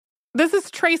This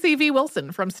is Tracy V.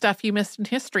 Wilson from Stuff You Missed in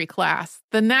History class.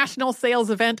 The national sales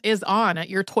event is on at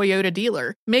your Toyota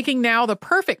dealer, making now the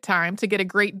perfect time to get a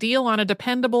great deal on a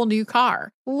dependable new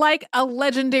car. Like a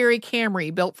legendary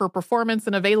Camry built for performance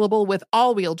and available with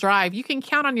all-wheel drive, you can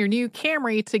count on your new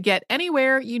Camry to get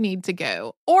anywhere you need to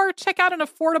go. Or check out an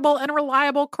affordable and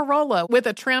reliable Corolla with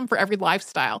a trim for every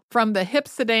lifestyle. From the hip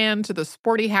sedan to the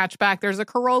sporty hatchback, there's a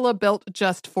Corolla built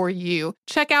just for you.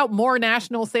 Check out more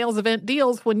national sales event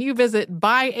deals when you visit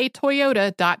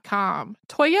buyatoyota.com.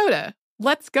 Toyota,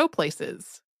 let's go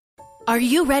places. Are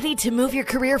you ready to move your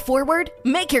career forward?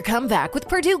 Make your comeback with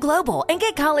Purdue Global and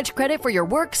get college credit for your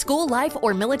work, school, life,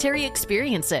 or military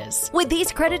experiences. With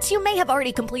these credits, you may have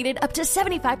already completed up to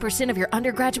 75% of your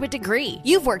undergraduate degree.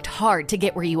 You've worked hard to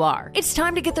get where you are. It's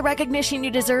time to get the recognition you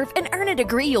deserve and earn a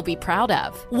degree you'll be proud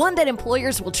of. One that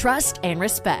employers will trust and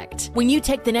respect. When you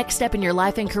take the next step in your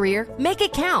life and career, make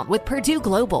it count with Purdue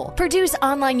Global, Purdue's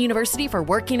online university for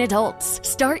working adults.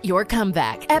 Start your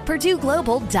comeback at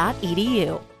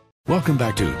purdueglobal.edu. Welcome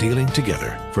back to Dealing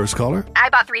Together. First caller? I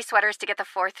bought 3 sweaters to get the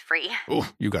 4th free. Oh,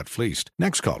 you got fleeced.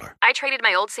 Next caller? I traded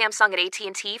my old Samsung at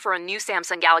AT&T for a new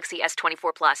Samsung Galaxy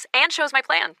S24 Plus and chose my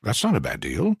plan. That's not a bad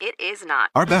deal. It is not.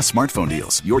 Our best smartphone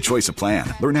deals. Your choice of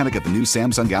plan. Learn how to get the new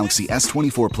Samsung Galaxy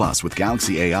S24 Plus with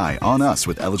Galaxy AI on us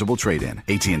with eligible trade-in.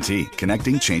 AT&T.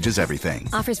 Connecting changes everything.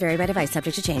 Offers vary by device.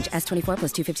 Subject to change. S24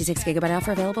 plus 256 gigabyte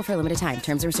offer available for a limited time.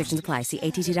 Terms and restrictions apply. See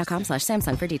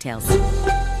att.com/Samsung for details.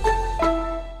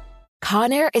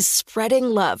 Conair is spreading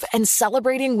love and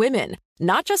celebrating women,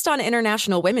 not just on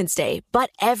International Women's Day, but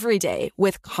every day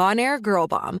with Conair Girl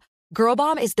Bomb. Girl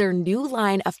Bomb is their new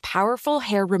line of powerful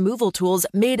hair removal tools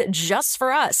made just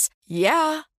for us.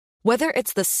 Yeah. Whether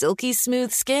it's the silky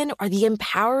smooth skin or the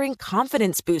empowering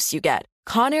confidence boost you get,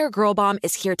 Conair Girl Bomb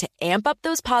is here to amp up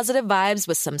those positive vibes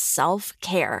with some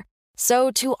self-care.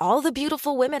 So to all the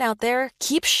beautiful women out there,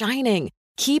 keep shining,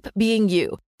 keep being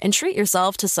you, and treat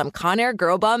yourself to some Conair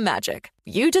Girl Bomb magic.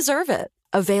 You deserve it.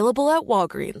 Available at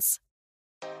Walgreens.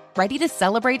 Ready to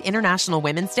celebrate International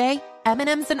Women's Day?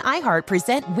 M&M's and iHeart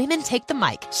present Women Take the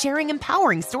Mic, sharing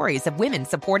empowering stories of women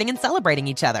supporting and celebrating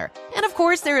each other. And of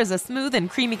course, there is a smooth and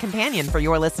creamy companion for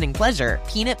your listening pleasure,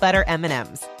 peanut butter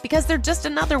M&M's. Because they're just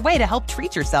another way to help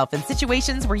treat yourself in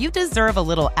situations where you deserve a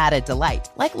little added delight,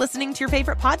 like listening to your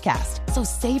favorite podcast. So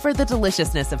savor the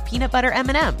deliciousness of peanut butter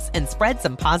M&M's and spread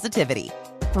some positivity.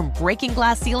 From breaking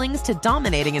glass ceilings to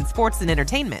dominating in sports and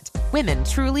entertainment, women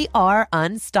truly are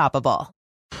unstoppable.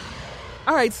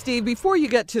 All right, Steve, before you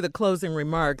get to the closing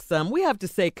remarks, we have to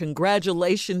say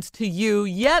congratulations to you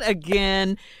yet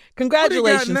again.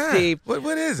 Congratulations, Steve.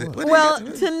 What is it?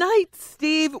 Tonight,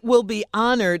 Steve will be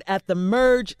honored at the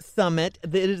Merge Summit.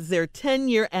 It is their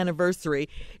 10-year anniversary.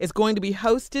 It's going to be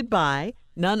hosted by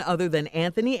none other than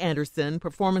Anthony Anderson,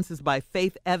 performances by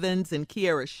Faith Evans and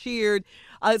Kiara Sheard.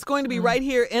 It's going to be right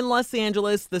here in Los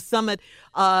Angeles, the summit.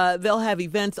 They'll have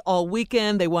events all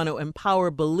weekend. They want to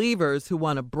empower believers who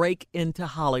want to break into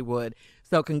Hollywood.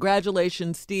 So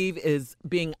congratulations, Steve is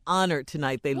being honored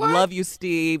tonight. They love you,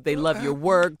 Steve. They love your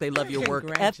work. They love your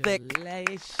work ethic.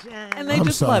 And they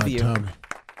just love you. Tommy.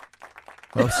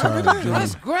 I'm sorry, Junior.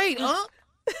 That's great, huh?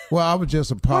 Well, I was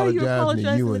just apologizing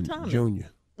to you and Tommy? Junior.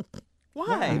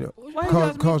 Why?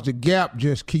 Because the gap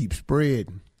just keeps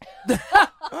spreading.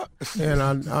 And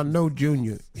I know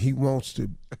Junior, he wants to,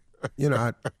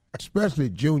 especially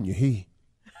Junior, he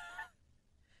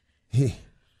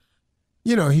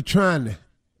trying to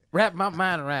wrap my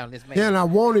mind around this, man. Yeah, and I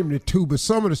want him to too, but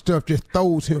some of the stuff just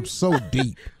throws him so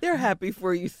deep. They're happy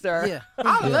for you, sir. Yeah,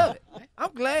 I love it.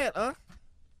 I'm glad, huh?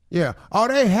 Yeah. Oh,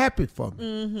 they happy for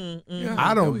me. Mm-hmm.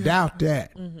 I don't doubt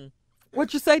that. Mm-hmm.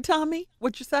 What you say, Tommy?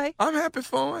 What you say? I'm happy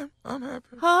for him. I'm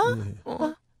happy. Huh?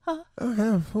 Yeah. I'm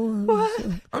happy for him. What?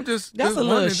 I'm just. That's a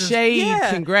little shade.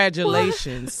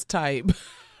 Congratulations type.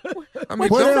 I mean,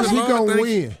 what else he gonna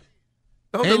win?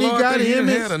 Don't and the Lord he got think him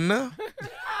he had enough?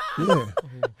 Yeah.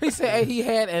 He said he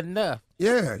had enough.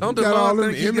 Yeah. Don't he the got all Lord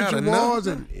them think he image got awards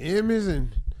enough? and Emmys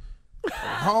and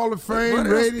Hall of Fame What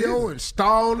else radio is and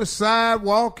Star on the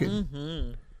Sidewalk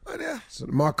and What else? so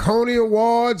the Marconi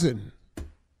Awards and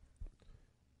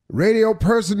Radio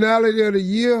Personality of the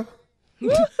Year.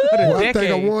 I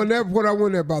think I won that. What I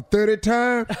won that about 30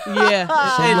 times. Yeah,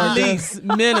 Something at like least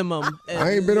minimum.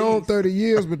 I ain't been on 30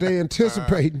 years, but they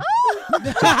anticipating.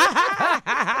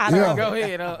 Yeah. Go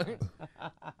ahead.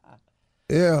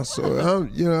 Yeah, so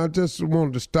I just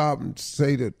wanted to stop and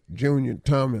say to Junior and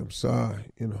Tommy, I'm sorry,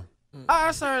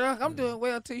 Oh, sorry, I'm doing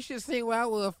well too. You should have seen where I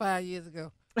was 5 years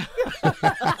ago.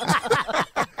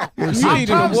 I ain't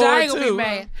gonna be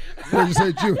mad. What you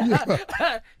say, Junior?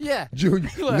 Yeah. Junior,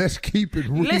 let's keep it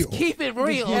real. Let's keep it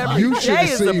real. You should have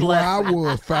seen where I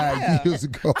was 5 years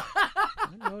ago.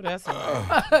 I know that's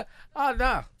right. Oh,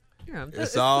 no.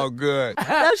 It's all good.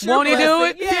 Won't he do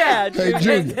it? Yeah. Hey,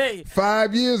 Junior,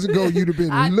 5 years ago, you'd have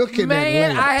been looking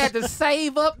man, at I had to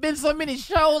save up. Been so many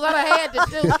shows I had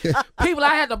to do. People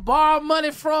I had to borrow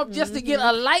money from just to get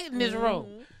a light in this room.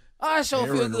 Oh, I sure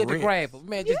feel good to grab them.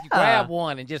 Man, just grab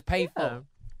one and just pay for them.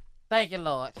 Thank you,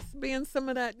 Lord. Being some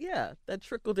of that, that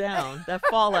trickle down, that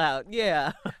fallout,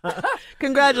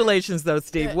 Congratulations, though,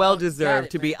 Steve. Well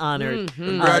deserved to be honored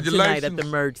tonight at the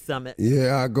Merge Summit.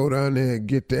 Yeah, I go down there and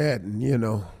get that, and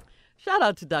Shout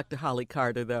out to Dr. Holly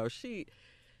Carter, though.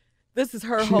 This is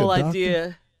her whole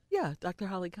idea. Yeah, Dr.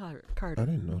 Holly Carter. I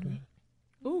didn't know that.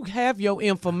 Ooh, have your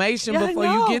information before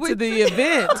you get to the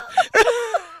event.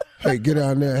 Hey, get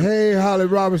down there. Hey, Holly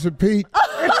Robinson Pete.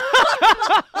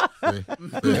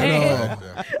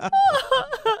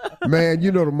 Man,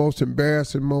 the most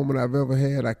embarrassing moment I've ever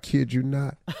had, I kid you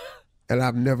not, and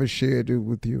I've never shared it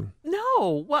with you.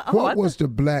 No. What was the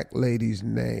black lady's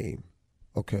name?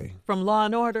 Okay. From Law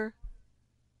and Order?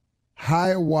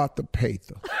 Hiawatha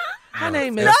Patha. Her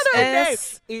name is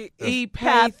S.E.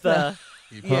 Patha.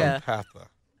 Yeah. Patha.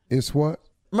 It's what?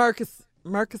 Murkison.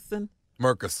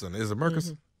 Murkison. Is it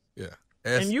Murkison? Yeah.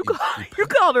 And you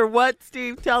called her what,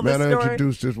 Steve? Tell the story. Man, I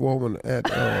introduced this woman at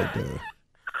the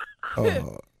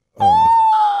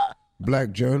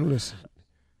Black Journalists,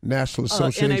 National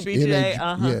Association.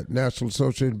 NABJ, National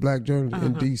Association of Black Journalists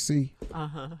in D.C.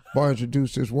 Boy, I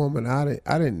introduced this woman. I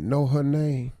didn't know her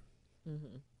name.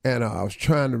 And I was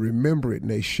trying to remember it, and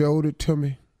they showed it to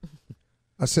me.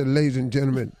 I said, ladies and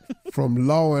gentlemen, from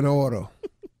Law and Order,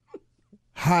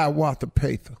 Hiawatha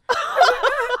Patha.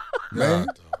 Man.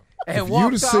 If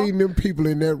you'd have seen them people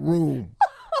in that room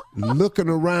looking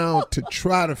around to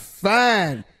try to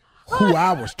find who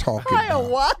I was talking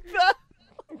about.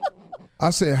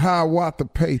 I said, Hiawatha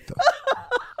Patha.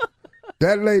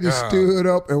 That lady stood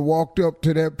up and walked up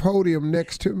to that podium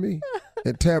next to me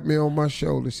and tapped me on my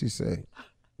shoulder. She said,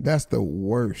 that's the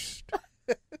worst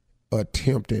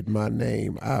attempt at my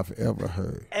name I've ever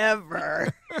heard.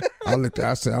 Ever. I looked at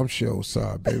her, I said, I'm sure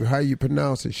sorry, baby. How you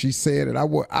pronounce it? She said it. I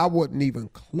wasn't even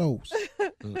close.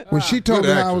 When she told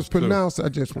me how I was pronounced, I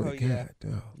just went, God.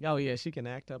 Oh, yeah, she can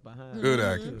act up behind. Good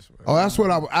actress. Man. Oh, that's what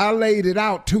I laid it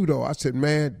out, too, though. I said,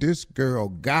 man, this girl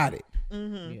got it.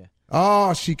 Yeah.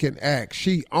 Oh, she can act.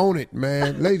 She own it,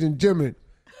 man. Ladies and gentlemen,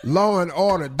 Law and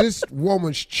Order, this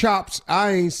woman's chops,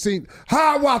 I ain't seen.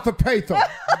 Hiawatha Patha.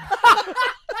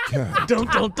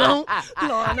 Don't.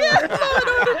 Law and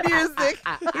Order music.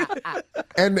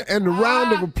 And the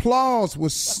round of applause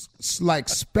was like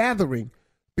spattering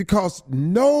because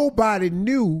nobody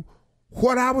knew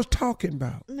what I was talking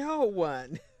about. No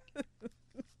one.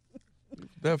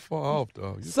 That far off,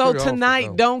 though. So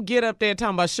tonight, don't get up there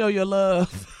talking about show your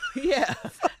love. Yeah.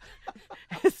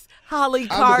 It's Holly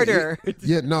Carter.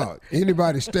 No.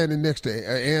 Anybody standing next to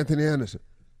Anthony Anderson.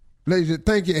 Ladies,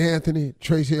 thank you, Anthony.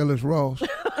 Tracy Ellis Ross.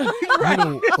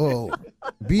 Right.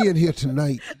 Being here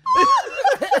tonight.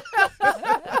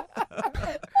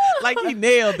 Like he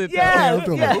nailed it. Yes,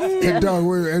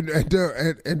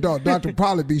 And Dr.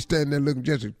 Polly be standing there looking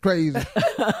just as crazy.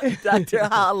 Dr.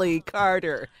 Holly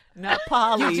Carter. Not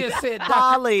Polly. You just said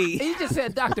Holly. You just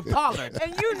said Dr. Pollard.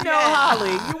 And you know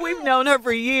Holly. We've known her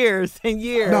for years and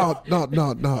years. No.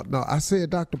 I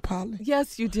said Dr. Polly.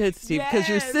 Yes, you did, Steve, because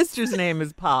your sister's name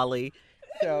is Polly.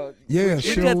 So yeah, you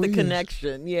sure get the is.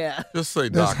 connection. Yeah. Just say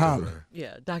That's Doctor. Holly.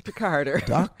 Yeah, Dr. Carter.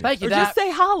 Doctor. Thank you, Or Doc. just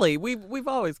say Holly. We've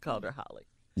always called her Holly.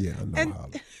 Yeah, I know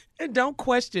Holly. And don't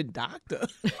question doctor.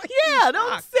 Yeah,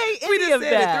 don't say any We just of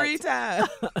said that. it 3 times.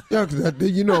 Yeah,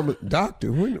 because I'm a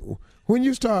doctor. When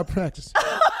you start practicing.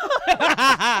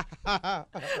 All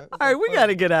right, we got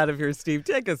to get out of here, Steve.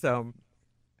 Take us home.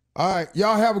 All right,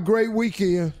 y'all have a great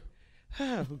weekend.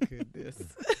 Oh, goodness.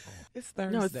 It's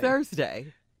Thursday. No, it's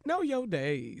Thursday. Know your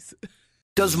days.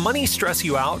 Does money stress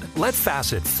you out? Let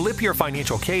Facet flip your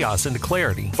financial chaos into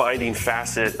clarity. Finding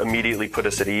Facet immediately put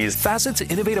us at ease. Facet's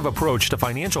innovative approach to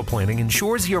financial planning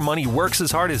ensures your money works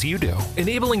as hard as you do,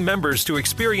 enabling members to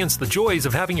experience the joys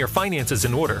of having your finances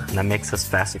in order. And that makes us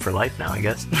Facet for life now, I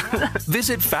guess.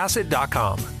 Visit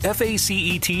Facet.com,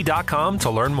 FACET.com to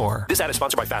learn more. This ad is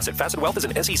sponsored by Facet. Facet Wealth is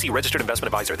an SEC registered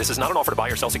investment advisor. This is not an offer to buy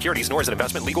or sell securities, nor is it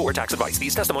investment, legal, or tax advice.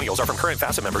 These testimonials are from current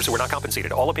Facet members who are not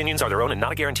compensated. All opinions are their own and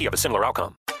not a guarantee of a similar outcome.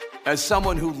 As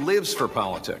someone who lives for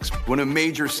politics, when a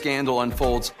major scandal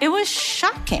unfolds, it was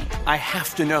shocking. I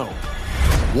have to know,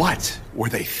 what were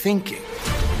they thinking?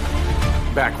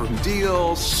 Backroom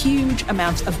deals. Huge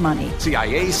amounts of money.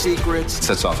 CIA secrets.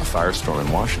 Sets off a firestorm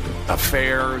in Washington.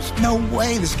 Affairs. No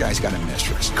way this guy's got a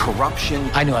mistress. Corruption.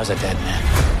 I knew I was a dead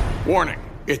man. Warning,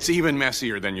 it's even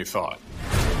messier than you thought.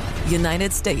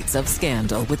 United States of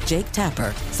Scandal with Jake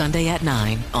Tapper, Sunday at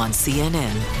 9 on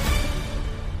CNN.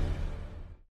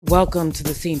 Welcome to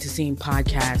the Scene to Scene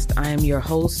podcast. I am your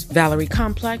host, Valerie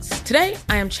Complex. Today,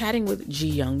 I am chatting with Ji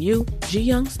Young Yoo. Ji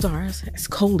Young stars as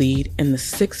co-lead in the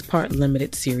 6-part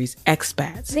limited series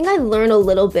Expats. I think I learn a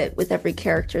little bit with every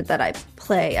character that I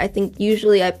play. I think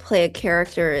usually I play a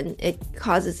character and it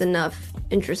causes enough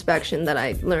introspection that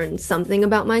I learn something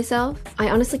about myself.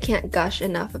 I honestly can't gush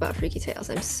enough about Freaky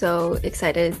Tales. I'm so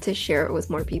excited to share it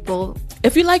with more people.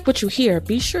 If you like what you hear,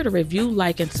 be sure to review,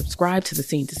 like, and subscribe to the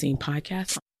Scene to Scene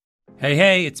podcast.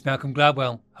 Hey, it's Malcolm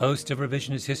Gladwell, host of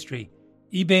Revisionist History.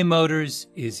 eBay Motors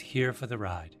is here for the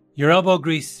ride. Your elbow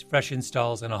grease, fresh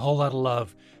installs, and a whole lot of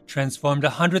love transformed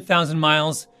 100,000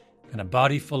 miles and a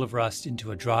body full of rust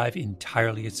into a drive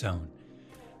entirely its own.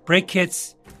 Brake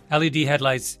kits, LED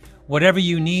headlights, whatever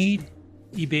you need,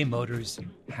 eBay Motors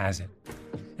has it.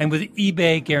 And with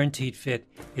eBay Guaranteed Fit,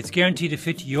 it's guaranteed to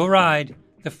fit your ride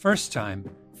the first time,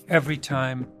 every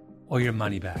time, or your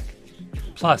money back.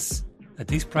 Plus, at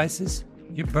these prices,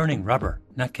 you're burning rubber,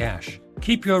 not cash.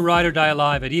 Keep your ride or die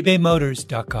alive at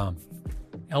ebaymotors.com.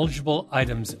 Eligible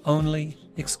items only.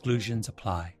 Exclusions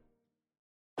apply.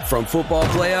 From football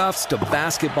playoffs to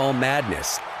basketball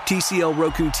madness, TCL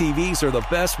Roku TVs are the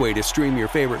best way to stream your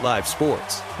favorite live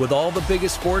sports. With all the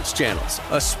biggest sports channels,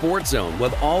 a sports zone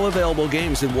with all available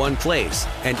games in one place,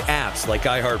 and apps like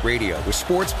iHeartRadio with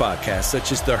sports podcasts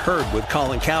such as The Herd with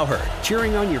Colin Cowherd.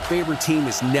 Cheering on your favorite team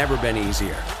has never been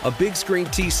easier. A big screen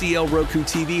TCL Roku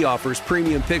TV offers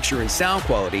premium picture and sound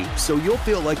quality, so you'll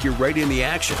feel like you're right in the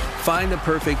action. Find the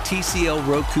perfect TCL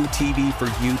Roku TV for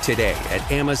you today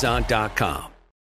at Amazon.com.